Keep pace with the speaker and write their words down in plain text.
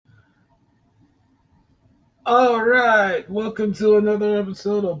All right, welcome to another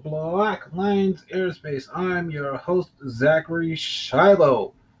episode of Black Lions Airspace. I'm your host, Zachary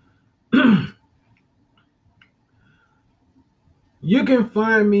Shiloh. You can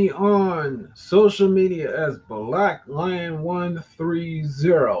find me on social media as Black Lion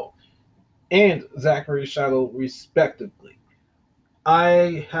 130 and Zachary Shiloh, respectively.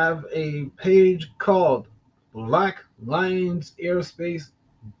 I have a page called Black Lions Airspace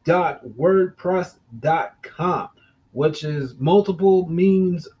wordpress.com, which is multiple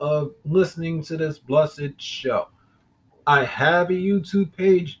means of listening to this blessed show. I have a YouTube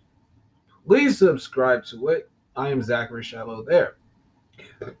page. Please subscribe to it. I am Zachary Shallow there.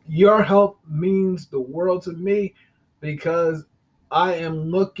 Your help means the world to me because I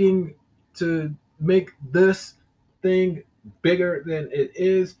am looking to make this thing bigger than it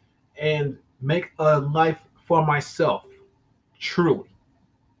is and make a life for myself. Truly.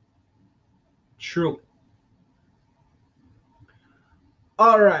 Truly.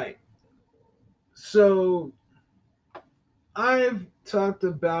 All right. So I've talked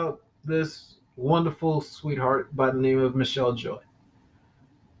about this wonderful sweetheart by the name of Michelle Joy.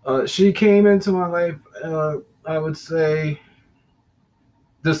 She came into my life, I would say,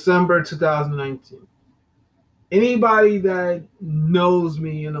 December 2019. Anybody that knows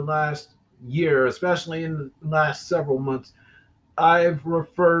me in the last year, especially in the last several months, I've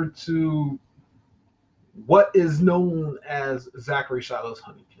referred to what is known as Zachary Shiloh's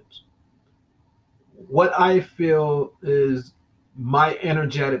Honeykins. What I feel is my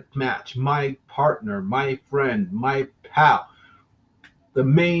energetic match, my partner, my friend, my pal, the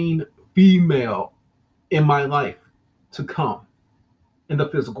main female in my life to come in the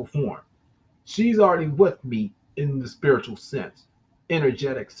physical form. She's already with me in the spiritual sense,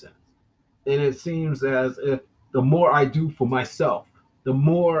 energetic sense. And it seems as if the more I do for myself, the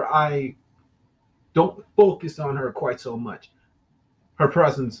more I don't focus on her quite so much, her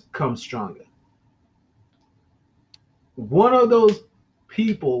presence comes stronger. One of those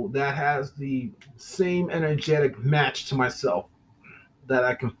people that has the same energetic match to myself that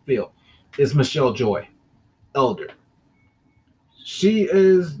I can feel is Michelle Joy, Elder. She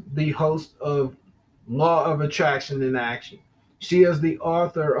is the host of Law of Attraction in Action. She is the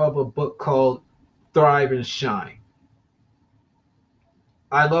author of a book called Thrive and Shine.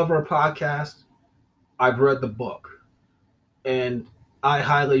 I love her podcast. I've read the book, and I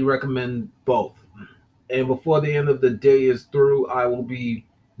highly recommend both. And before the end of the day is through, I will be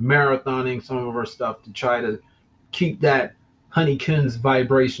marathoning some of her stuff to try to keep that Honeykins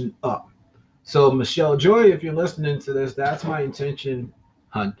vibration up. So, Michelle Joy, if you're listening to this, that's my intention,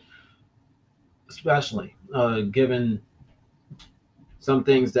 hun, especially given some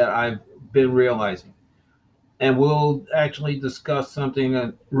things that I've been realizing. And we'll actually discuss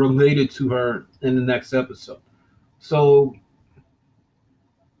something related to her in the next episode. So,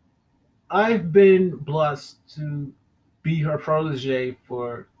 I've been blessed to be her protege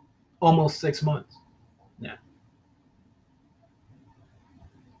for almost 6 months now.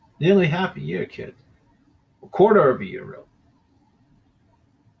 Nearly half a year, kid. A quarter of a year, really.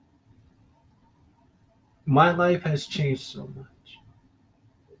 My life has changed so much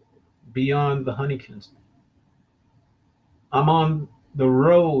beyond the Honeykins. I'm on the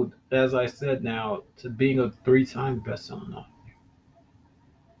road, as I said now, to being a three-time best-selling author.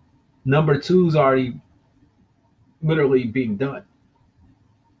 Number two's already literally being done.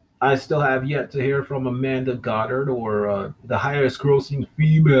 I still have yet to hear from Amanda Goddard or the highest grossing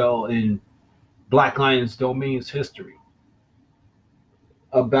female in Black Lions Domains history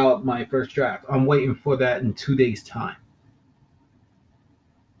about my first draft. I'm waiting for that in 2 days' time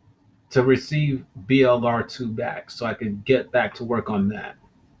to receive BLR2 back so I can get back to work on that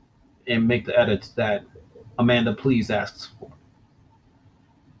and make the edits that Amanda Please asks for.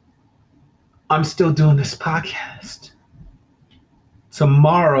 I'm still doing this podcast.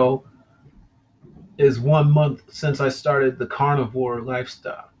 Tomorrow is 1 month since I started the carnivore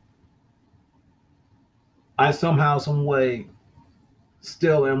lifestyle. I somehow, some way,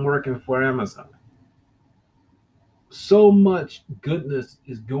 still am working for Amazon. So much goodness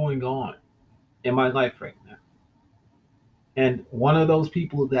is going on in my life right now. And one of those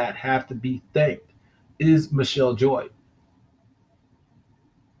people that have to be thanked is Michelle Joy.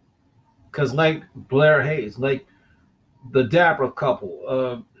 Because, like Blair Hayes, like the Dapper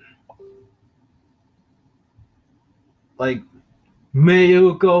couple, like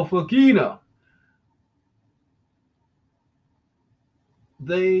Mayuko Fukino,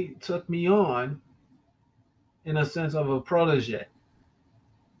 they took me on in a sense of a protege.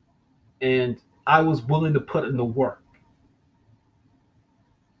 And I was willing to put in the work.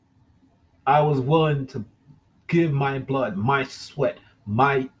 I was willing to give my blood, my sweat,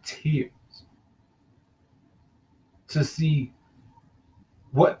 my tears to see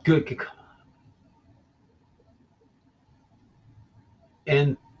what good could come.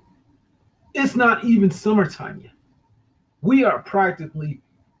 And it's not even summertime yet. We are practically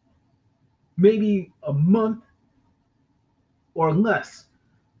maybe a month or less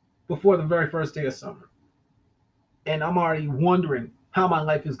before the very first day of summer. And I'm already wondering how my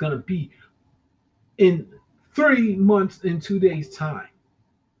life is going to be in 3 months and 2 days' time.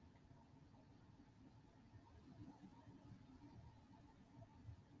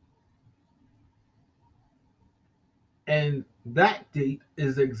 And that date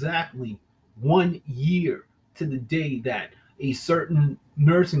is exactly 1 year to the day that a certain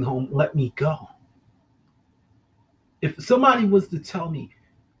nursing home let me go. If somebody was to tell me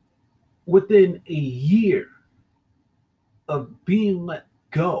within a year of being let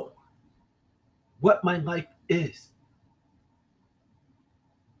go what my life is,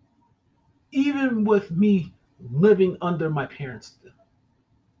 even with me living under my parents still,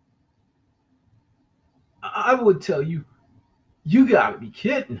 I would tell you, you gotta be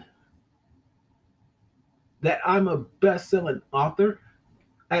kidding. That I'm a best-selling author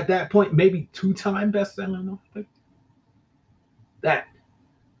at that point, maybe two-time best-selling author. That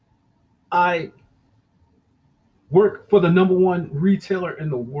I work for the number one retailer in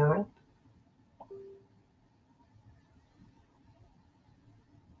the world.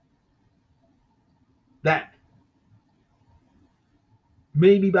 That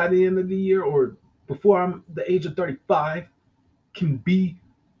maybe by the end of the year or before I'm the age of 35 can be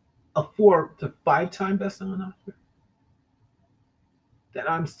a 4 to 5 time best-selling author. That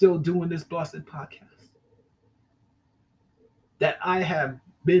I'm still doing this blessed podcast. That I have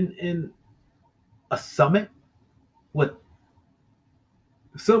been in a summit with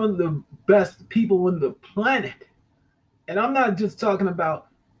some of the best people on the planet. And I'm not just talking about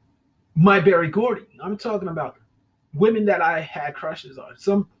my Berry Gordy. I'm talking about women that I had crushes on,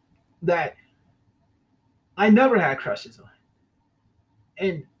 some that I never had crushes on,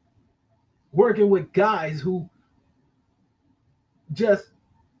 and working with guys who just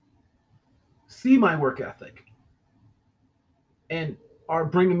see my work ethic and are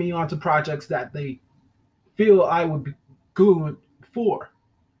bringing me onto projects that they feel I would be good for.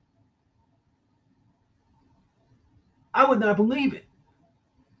 I would not believe it.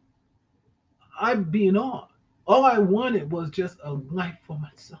 I'm being on. All I wanted was just a life for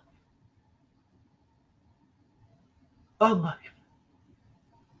myself. A life.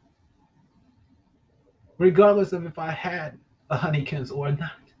 Regardless of if I had a Honeykins or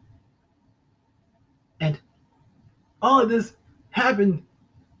not. And all of this happened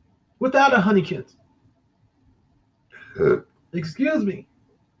without a Honeykins. Excuse me.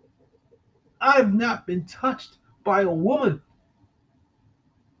 I've not been touched by a woman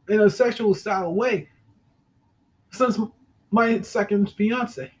in a sexual style way since my second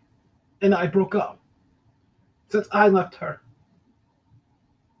fiance and I broke up. Since I left her.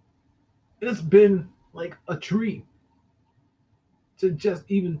 It's been like a dream to just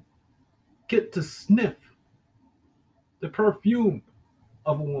even get to sniff the perfume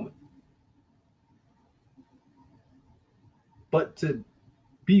of a woman. But to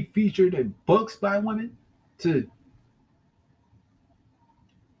be featured in books by women, to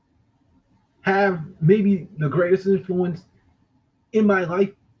have maybe the greatest influence in my life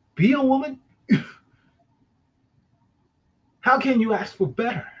be a woman, how can you ask for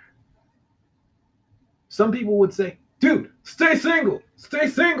better? Some people would say, dude, stay single, stay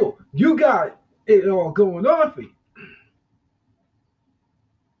single. You got it all going on for you.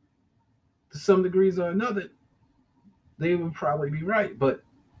 To some degrees or another, they would probably be right, but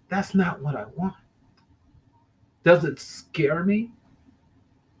that's not what I want. Does it scare me?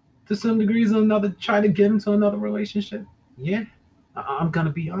 To some degrees or another, try to get into another relationship? Yeah, I'm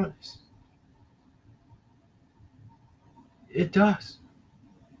gonna be honest. It does.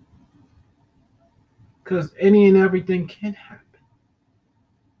 Because any and everything can happen.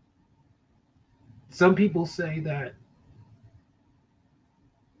 Some people say that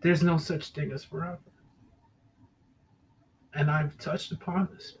there's no such thing as forever. And I've touched upon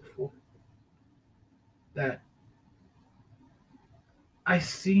this before. That I've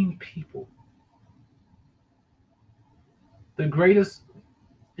seen people, the greatest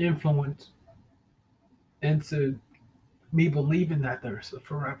influence into me believing that there's a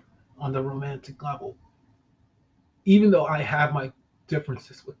forever on the romantic level, even though I have my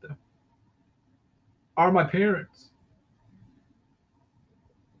differences with them, are my parents.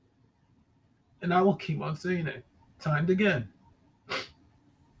 And I will keep on saying it time and again.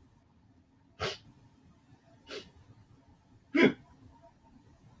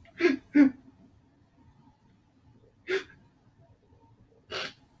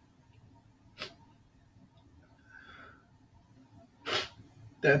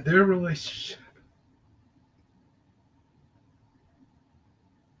 that their relationship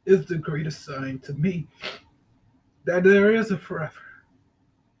is the greatest sign to me that there is a forever.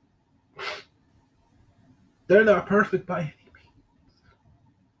 They're not perfect by any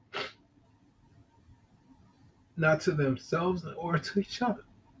means, not to themselves or to each other,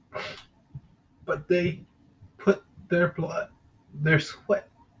 but they put their blood, their sweat,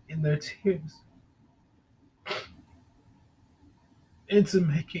 and their tears into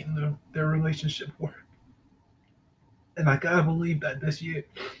making their relationship work. And I gotta believe that this year,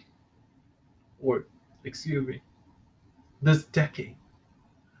 or excuse me, this decade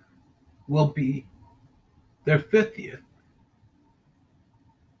will be their 50th,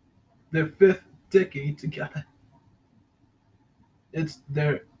 their fifth decade together. It's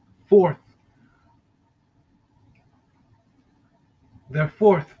fourth, their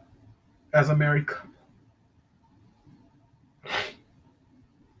fourth as a married couple.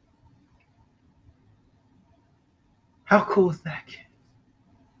 How cool is that, kid?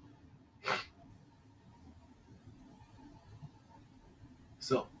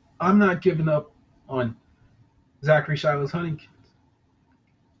 So I'm not giving up on Zachary Shiloh's Huntington,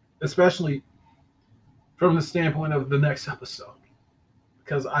 especially from the standpoint of the next episode,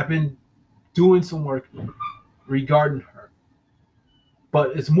 because I've been doing some work regarding her,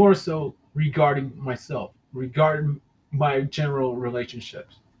 but it's more so regarding myself, regarding my general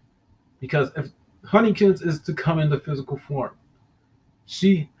relationships. Because if Huntington's is to come into physical form,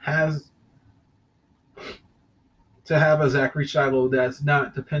 she has to have a Zachary Shiloh that's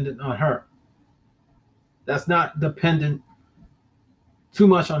not dependent on her. That's not dependent too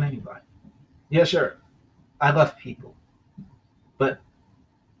much on anybody. Yeah, sure, I love people, but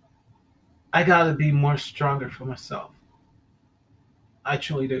I gotta be more stronger for myself. I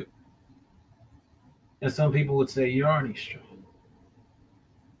truly do. And some people would say, "You're already strong."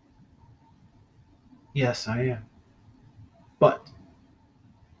 Yes, I am. But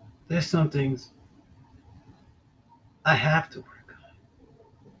there's some things I have to work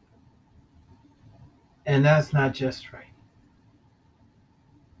on. And that's not just right.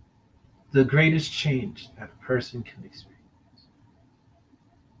 The greatest change that a person can experience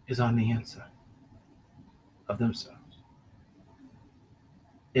is on the inside of themselves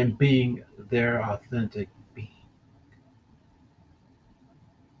and being their authentic being.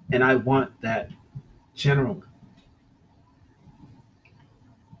 And I want that generally.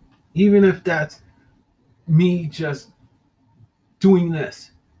 Even if that's me just doing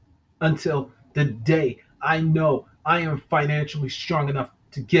this until the day I know I am financially strong enough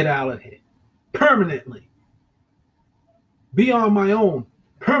to get out of it permanently, be on my own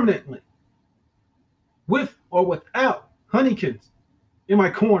permanently, with or without Honeykins in my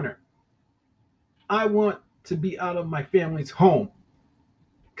corner. I want to be out of my family's home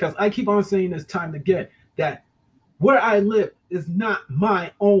because I keep on saying this time again that where I live is not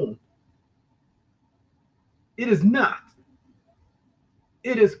my own. It is not.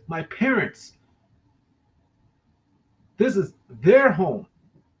 It is my parents'. This is their home.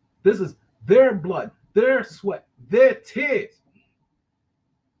 This is their blood, their sweat, their tears.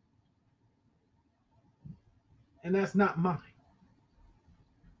 And that's not mine.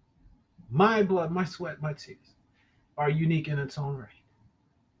 My blood, my sweat, my tears are unique in its own right.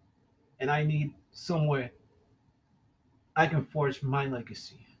 And I need somewhere I can forge my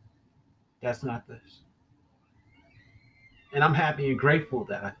legacy. That's not this. And I'm happy and grateful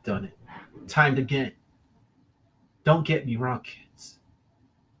that I've done it time again. Don't get me wrong, kids.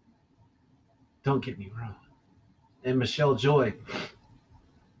 Don't get me wrong. And Michelle Joy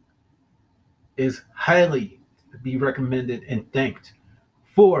is highly to be recommended and thanked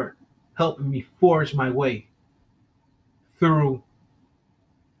for helping me forge my way through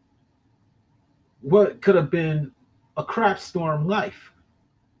what could have been a crap storm life.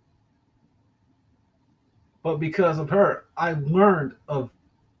 But because of her, I learned of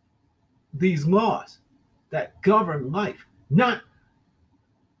these laws that govern life, not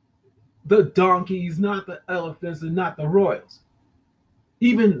the donkeys, not the elephants, and not the royals.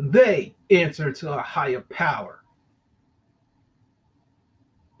 Even they answer to a higher power,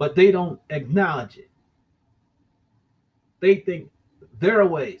 but they don't acknowledge it. They think their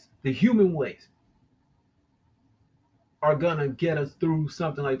ways, the human ways, are going to get us through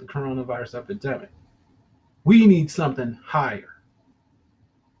something like the coronavirus epidemic. We need something higher.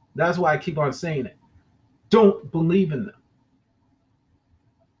 That's why I keep on saying it. Don't believe in them.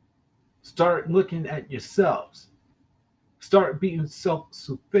 Start looking at yourselves. Start being self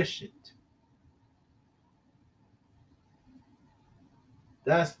sufficient.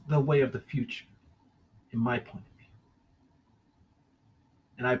 That's the way of the future, in my point of view.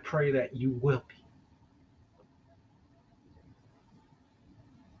 And I pray that you will be.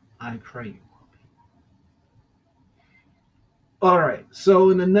 I pray you will be. All right.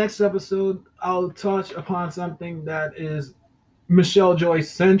 So in the next episode, I'll touch upon something that is Michelle Joy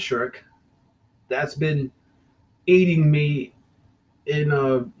centric. That's been aiding me in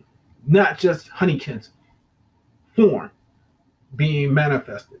not just Honeykins form being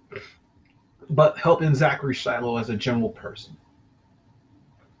manifested, but helping Zachary Shiloh as a general person.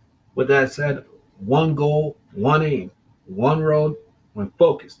 With that said, one goal, one aim, one road, one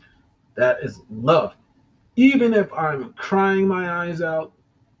focus. That is love. Even if I'm crying my eyes out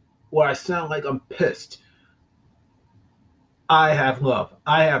or I sound like I'm pissed, I have love.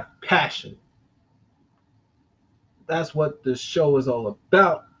 I have passion. That's what the show is all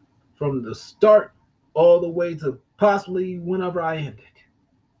about from the start all the way to possibly whenever I end it.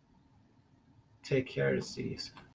 Take care, C's.